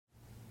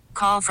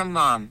call from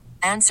mom.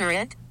 Answer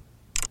it.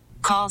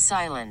 Call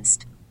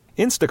silenced.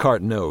 Instacart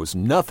knows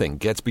nothing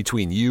gets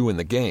between you and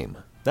the game.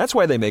 That's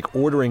why they make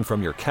ordering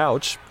from your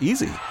couch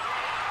easy.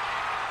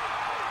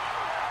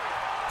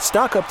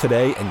 Stock up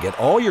today and get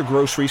all your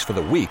groceries for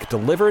the week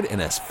delivered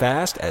in as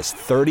fast as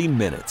 30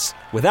 minutes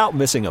without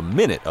missing a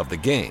minute of the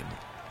game.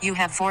 You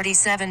have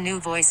 47 new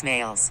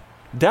voicemails.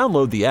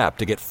 Download the app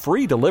to get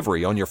free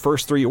delivery on your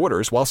first 3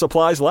 orders while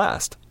supplies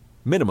last.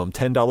 Minimum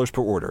 $10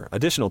 per order.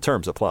 Additional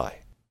terms apply.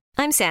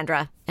 I'm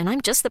Sandra, and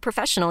I'm just the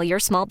professional your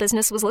small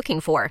business was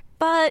looking for.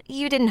 But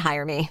you didn't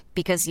hire me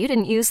because you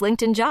didn't use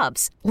LinkedIn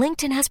Jobs.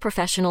 LinkedIn has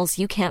professionals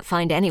you can't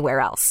find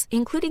anywhere else,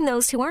 including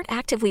those who aren't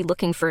actively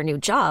looking for a new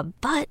job,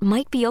 but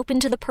might be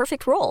open to the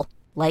perfect role,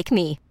 like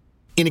me.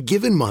 In a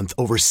given month,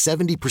 over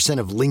 70%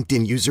 of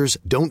LinkedIn users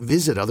don't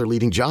visit other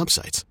leading job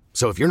sites.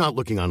 So if you're not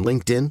looking on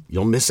LinkedIn,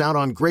 you'll miss out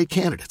on great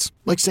candidates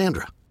like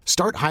Sandra.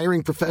 Start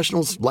hiring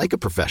professionals like a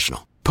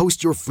professional.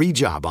 Post your free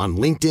job on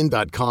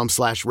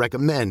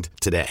linkedin.com/recommend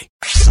today.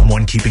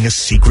 Someone keeping a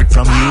secret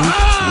from you?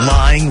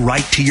 Lying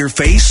right to your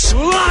face?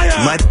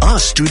 Liar! Let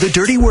us do the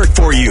dirty work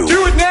for you.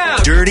 Do it now!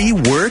 Dirty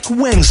Work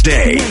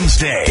Wednesday.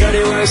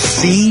 Dirty Work.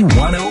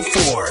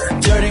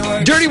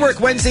 C104. Dirty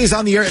Work Wednesdays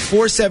on the air at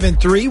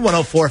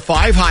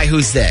 473-1045. Hi,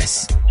 who's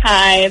this?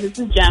 Hi, this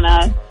is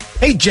Jenna.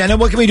 Hey, Jenna,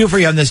 what can we do for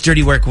you on this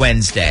Dirty Work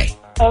Wednesday?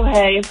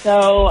 Okay,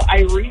 so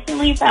I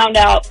recently found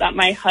out that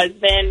my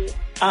husband,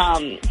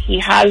 he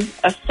has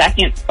a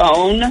second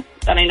phone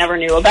that I never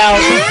knew about.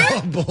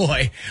 Oh,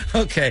 boy.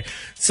 Okay.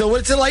 So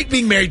what's it like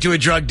being married to a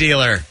drug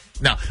dealer?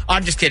 No,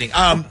 I'm just kidding.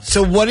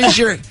 So what is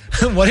your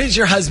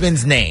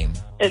husband's name?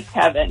 It's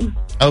Kevin.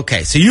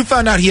 Okay, so you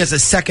found out he has a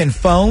second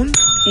phone?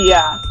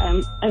 Yeah,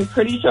 I'm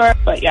pretty sure,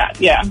 but yeah.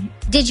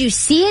 Did you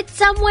see it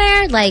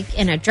somewhere, like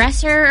in a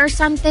dresser or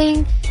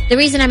something? The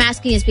reason I'm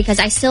asking is because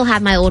I still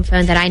have my old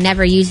phone that I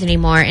never use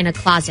anymore in a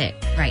closet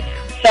right now.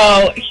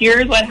 So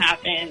here's what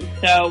happened.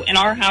 So in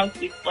our house,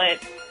 we split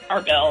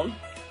our bills.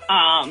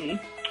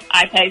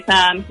 I pay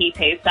some, he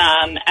pays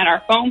some, and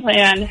our phone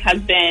plan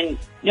has been,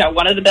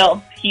 one of the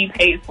bills he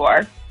pays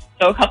for.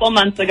 So a couple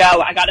months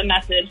ago, I got a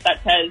message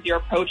that says you're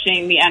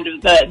approaching the end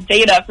of the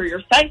data for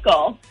your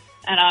cycle.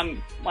 And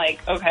I'm like,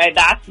 okay,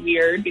 that's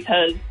weird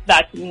because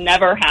that's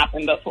never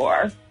happened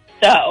before.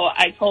 So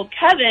I told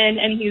Kevin,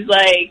 and he's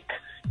like,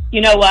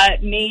 you know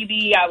what,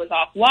 maybe I was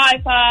off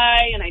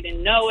Wi-Fi and I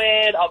didn't know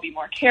it. I'll be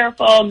more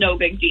careful. No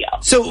big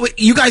deal. So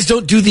you guys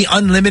don't do the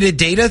unlimited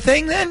data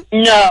thing then?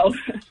 No,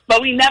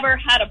 but we never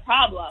had a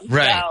problem.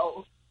 Right.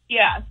 So,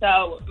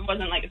 so it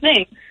wasn't like a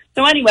thing.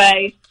 So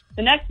anyway,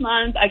 the next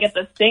month I get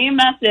the same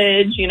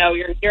message,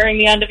 you're nearing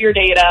the end of your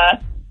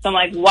data. So I'm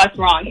like, what's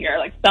wrong here?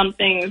 Like,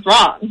 something's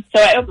wrong.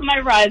 So I open my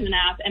Verizon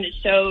app, and it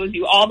shows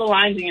you all the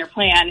lines in your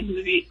plan and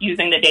who's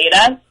using the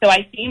data. So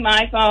I see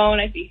my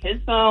phone, I see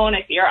his phone,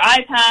 I see our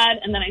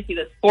iPad, and then I see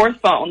this fourth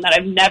phone that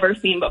I've never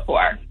seen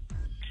before.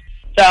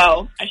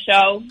 So I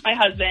show my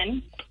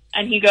husband,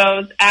 and he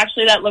goes,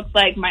 actually, that looks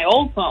like my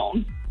old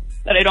phone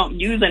that I don't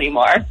use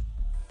anymore.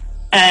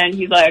 And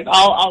he's like,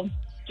 I'll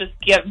just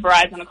give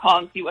Verizon a call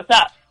and see what's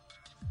up.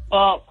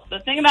 Well, the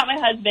thing about my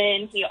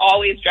husband, he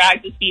always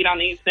drags his feet on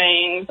these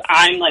things.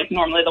 I'm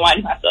normally the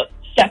one who has to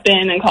step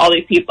in and call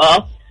these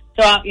people.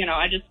 So,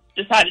 I just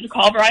decided to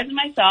call Verizon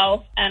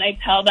myself, and I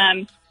tell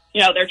them,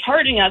 they're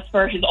charging us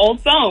for his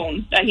old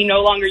phone that he no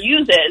longer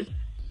uses.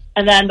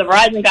 And then the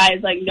Verizon guy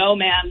is like, no,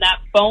 man, that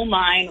phone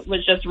line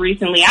was just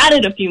recently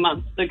added a few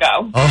months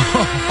ago.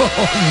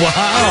 Oh,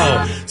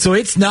 wow. So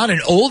it's not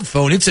an old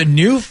phone, it's a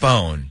new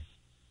phone.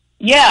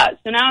 Yeah,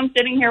 so now I'm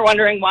sitting here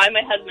wondering why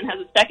my husband has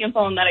a second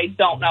phone that I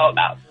don't know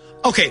about.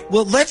 Okay,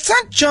 well, let's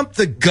not jump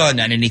the gun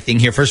on anything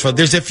here. First of all,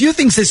 there's a few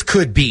things this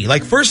could be.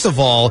 Like, first of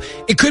all,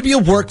 it could be a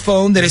work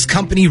phone that his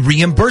company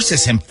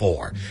reimburses him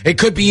for. It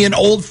could be an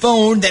old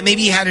phone that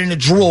maybe he had in a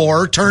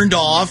drawer, turned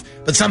off,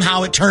 but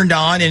somehow it turned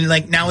on,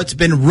 and now it's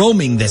been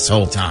roaming this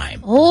whole time.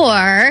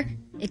 Or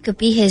it could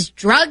be his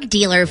drug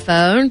dealer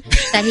phone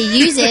that he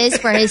uses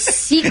for his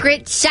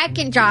secret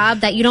second job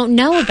that you don't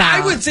know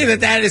about. I would say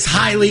that is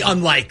highly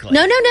unlikely.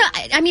 No.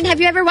 I mean, have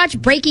you ever watched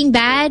Breaking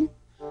Bad?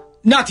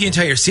 Not the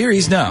entire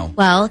series, no.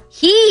 Well,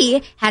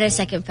 he had a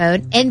second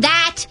phone, and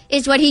that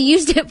is what he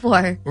used it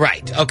for.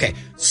 Right, okay.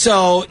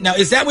 So, now,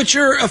 is that what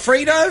you're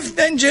afraid of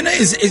then, Jenna?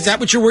 Is that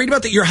what you're worried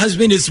about, that your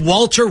husband is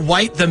Walter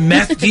White, the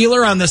meth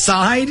dealer on the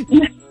side?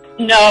 No,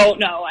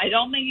 I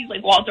don't think he's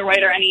like Walter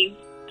White or any...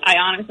 I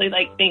honestly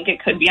think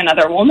it could be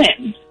another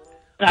woman.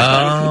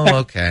 Oh,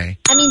 okay.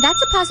 I mean,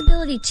 that's a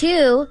possibility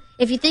too.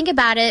 If you think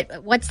about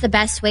it, what's the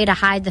best way to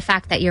hide the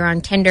fact that you're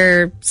on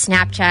Tinder,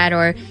 Snapchat,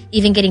 or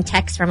even getting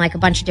texts from a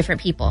bunch of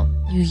different people?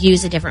 You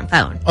use a different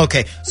phone.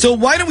 Okay, so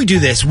why don't we do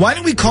this? Why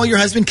don't we call your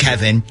husband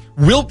Kevin?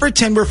 We'll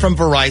pretend we're from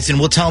Verizon.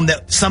 We'll tell him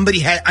that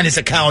somebody on his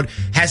account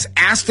has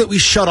asked that we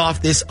shut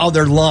off this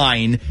other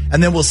line,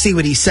 and then we'll see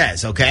what he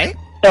says, okay?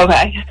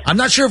 Okay. I'm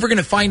not sure if we're going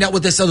to find out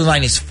what this other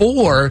line is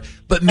for,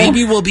 but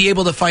maybe we'll be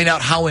able to find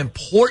out how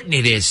important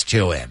it is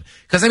to him.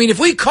 Because, if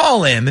we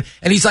call him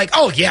and he's like,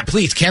 oh, yeah,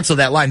 please cancel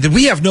that line, then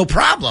we have no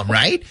problem,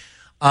 right?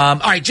 All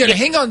right, Jenna,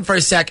 hang on for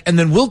a sec, and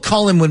then we'll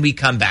call him when we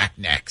come back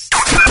next.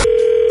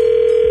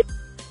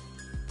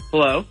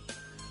 Hello.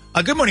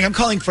 Good morning. I'm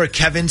calling for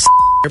Kevin,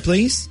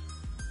 please.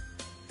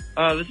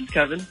 This is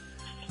Kevin.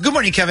 Good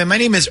morning, Kevin. My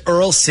name is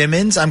Earl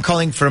Simmons. I'm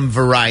calling from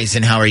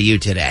Verizon. How are you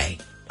today?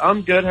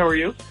 I'm good. How are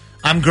you?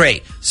 I'm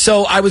great.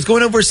 So I was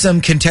going over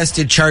some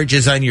contested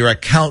charges on your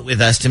account with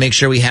us to make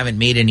sure we haven't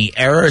made any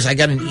errors. I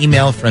got an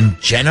email from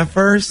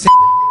Jennifer,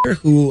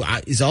 who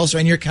is also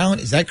on your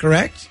account. Is that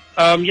correct?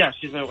 Yeah,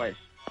 she's my wife.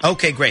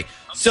 Okay, great.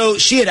 So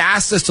she had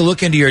asked us to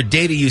look into your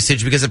data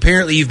usage because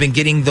apparently you've been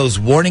getting those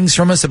warnings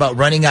from us about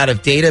running out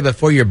of data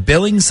before your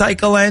billing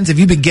cycle ends. Have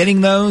you been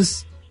getting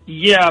those?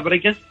 Yeah, but I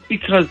guess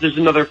because there's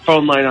another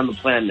phone line on the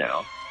plan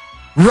now.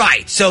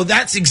 Right. So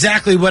that's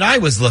exactly what I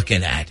was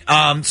looking at.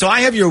 So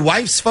I have your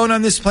wife's phone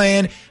on this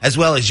plan as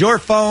well as your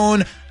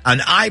phone, an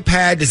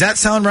iPad. Does that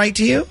sound right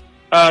to you?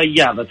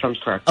 Yeah, that sounds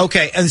correct.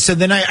 Okay. And so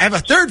then I have a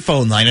third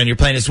phone line on your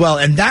plan as well.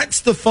 And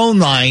that's the phone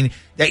line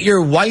that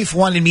your wife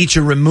wanted me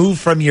to remove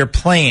from your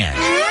plan.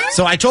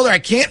 So I told her I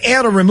can't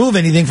add or remove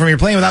anything from your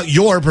plan without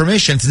your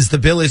permission since the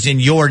bill is in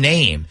your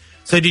name.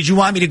 So did you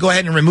want me to go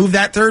ahead and remove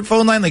that third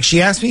phone line like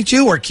she asked me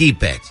to, or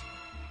keep it?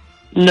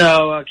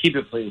 No, keep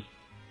it, please.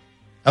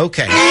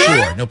 Okay,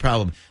 sure, no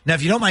problem. Now,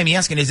 if you don't mind me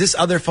asking, is this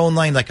other phone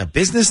line like a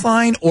business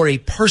line or a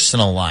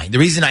personal line? The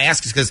reason I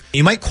ask is because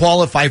you might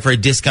qualify for a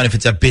discount if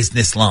it's a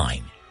business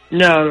line.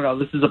 No,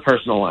 this is a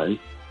personal line.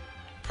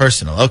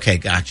 Personal, okay,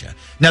 gotcha.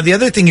 Now, the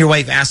other thing your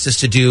wife asked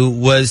us to do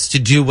was to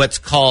do what's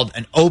called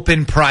an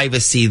open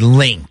privacy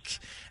link.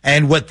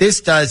 And what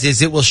this does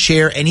is it will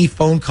share any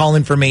phone call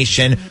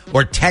information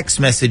or text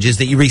messages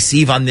that you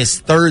receive on this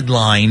third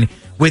line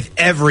with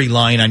every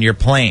line on your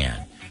plan.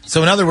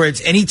 So in other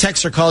words, any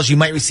text or calls you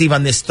might receive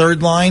on this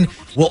third line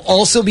will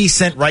also be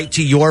sent right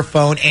to your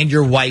phone and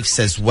your wife's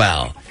as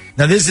well.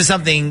 Now, this is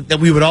something that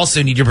we would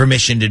also need your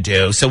permission to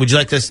do. So would you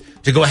like us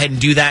to go ahead and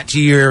do that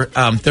to your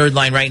third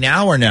line right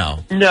now or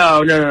no?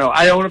 No.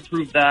 I don't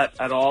approve that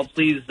at all.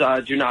 Please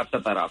do not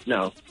set that up.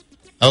 No.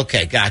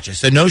 Okay, gotcha.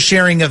 So no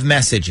sharing of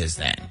messages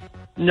then?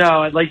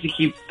 No, I'd like to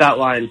keep that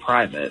line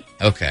private.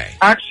 Okay.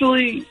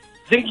 Actually,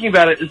 thinking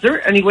about it, is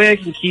there any way I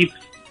can keep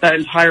that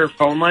entire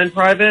phone line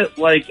private?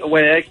 Like a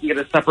way I can get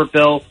a separate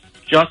bill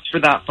just for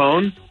that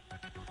phone?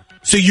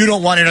 So you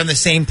don't want it on the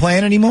same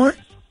plan anymore?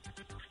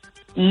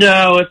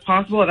 No, if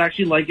possible, I'd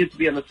actually like it to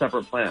be on a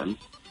separate plan.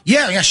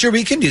 Yeah, sure,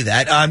 we can do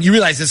that. You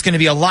realize it's going to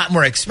be a lot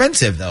more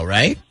expensive, though,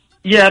 right?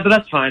 Yeah, but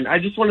that's fine. I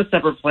just want a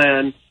separate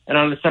plan and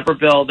on a separate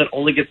bill that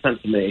only gets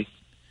sent to me.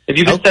 If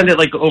you could send it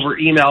like over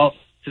email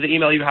to the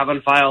email you have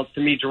on file to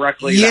me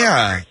directly.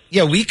 Yeah,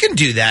 we can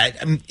do that.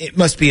 It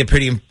must be a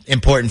pretty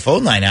important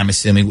phone line, I'm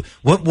assuming.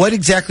 What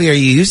exactly are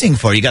you using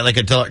for? You got like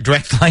a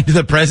direct line to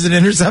the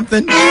president or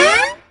something?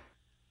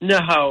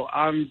 No,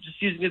 I'm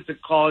just using it to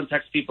call and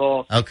text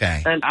people.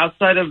 Okay. And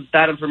outside of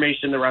that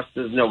information, the rest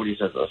is nobody's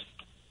business.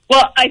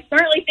 Well, I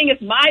certainly think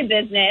it's my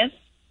business.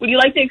 Would you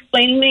like to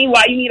explain to me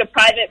why you need a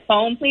private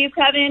phone, please,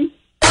 Kevin?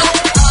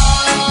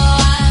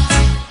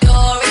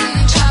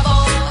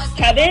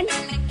 Kevin?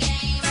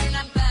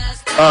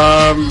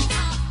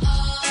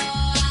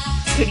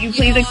 Could you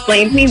please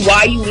explain to me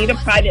why you need a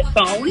private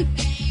phone?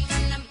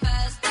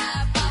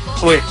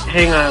 Wait,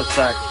 hang on a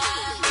sec.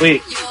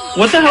 Wait,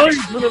 what the hell are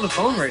you doing on the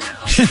phone right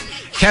now?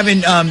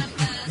 Kevin,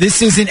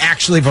 this isn't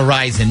actually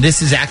Verizon.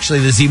 This is actually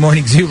the Z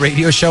Morning Zoo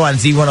radio show on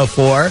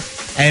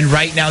Z104. And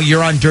right now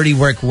you're on Dirty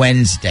Work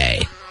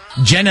Wednesday.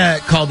 Jenna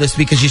called us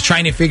because she's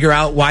trying to figure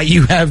out why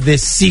you have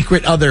this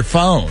secret other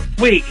phone.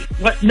 Wait,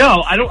 what?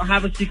 No, I don't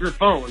have a secret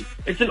phone.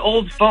 It's an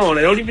old phone.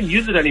 I don't even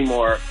use it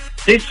anymore.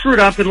 They screwed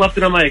up and left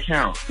it on my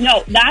account.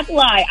 No, that's a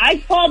lie.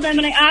 I called them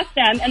and I asked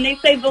them, and they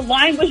say the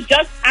line was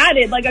just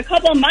added like a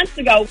couple of months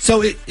ago.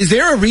 So is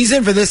there a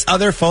reason for this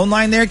other phone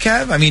line there,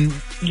 Kev? I mean...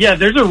 Yeah,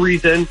 there's a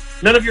reason.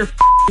 None of your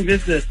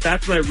business.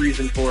 That's my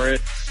reason for it.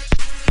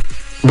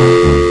 Okay.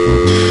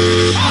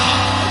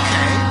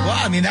 Well,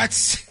 I mean,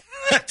 that's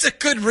a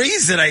good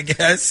reason, I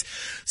guess.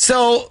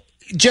 So,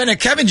 Jenna,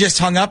 Kevin just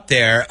hung up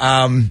there.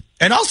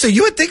 And also,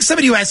 you would think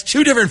somebody who has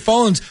two different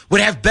phones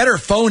would have better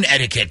phone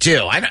etiquette,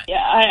 too.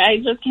 I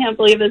just can't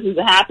believe this is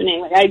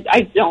happening. Like,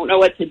 I don't know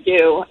what to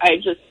do.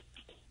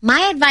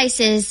 My advice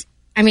is,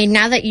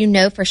 now that you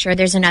know for sure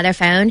there's another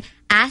phone,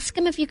 ask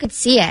him if you could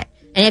see it.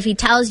 And if he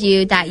tells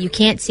you that you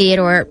can't see it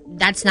or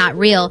that's not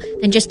real,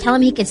 then just tell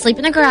him he can sleep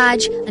in the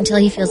garage until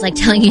he feels like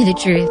telling you the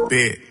truth.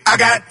 I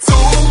got two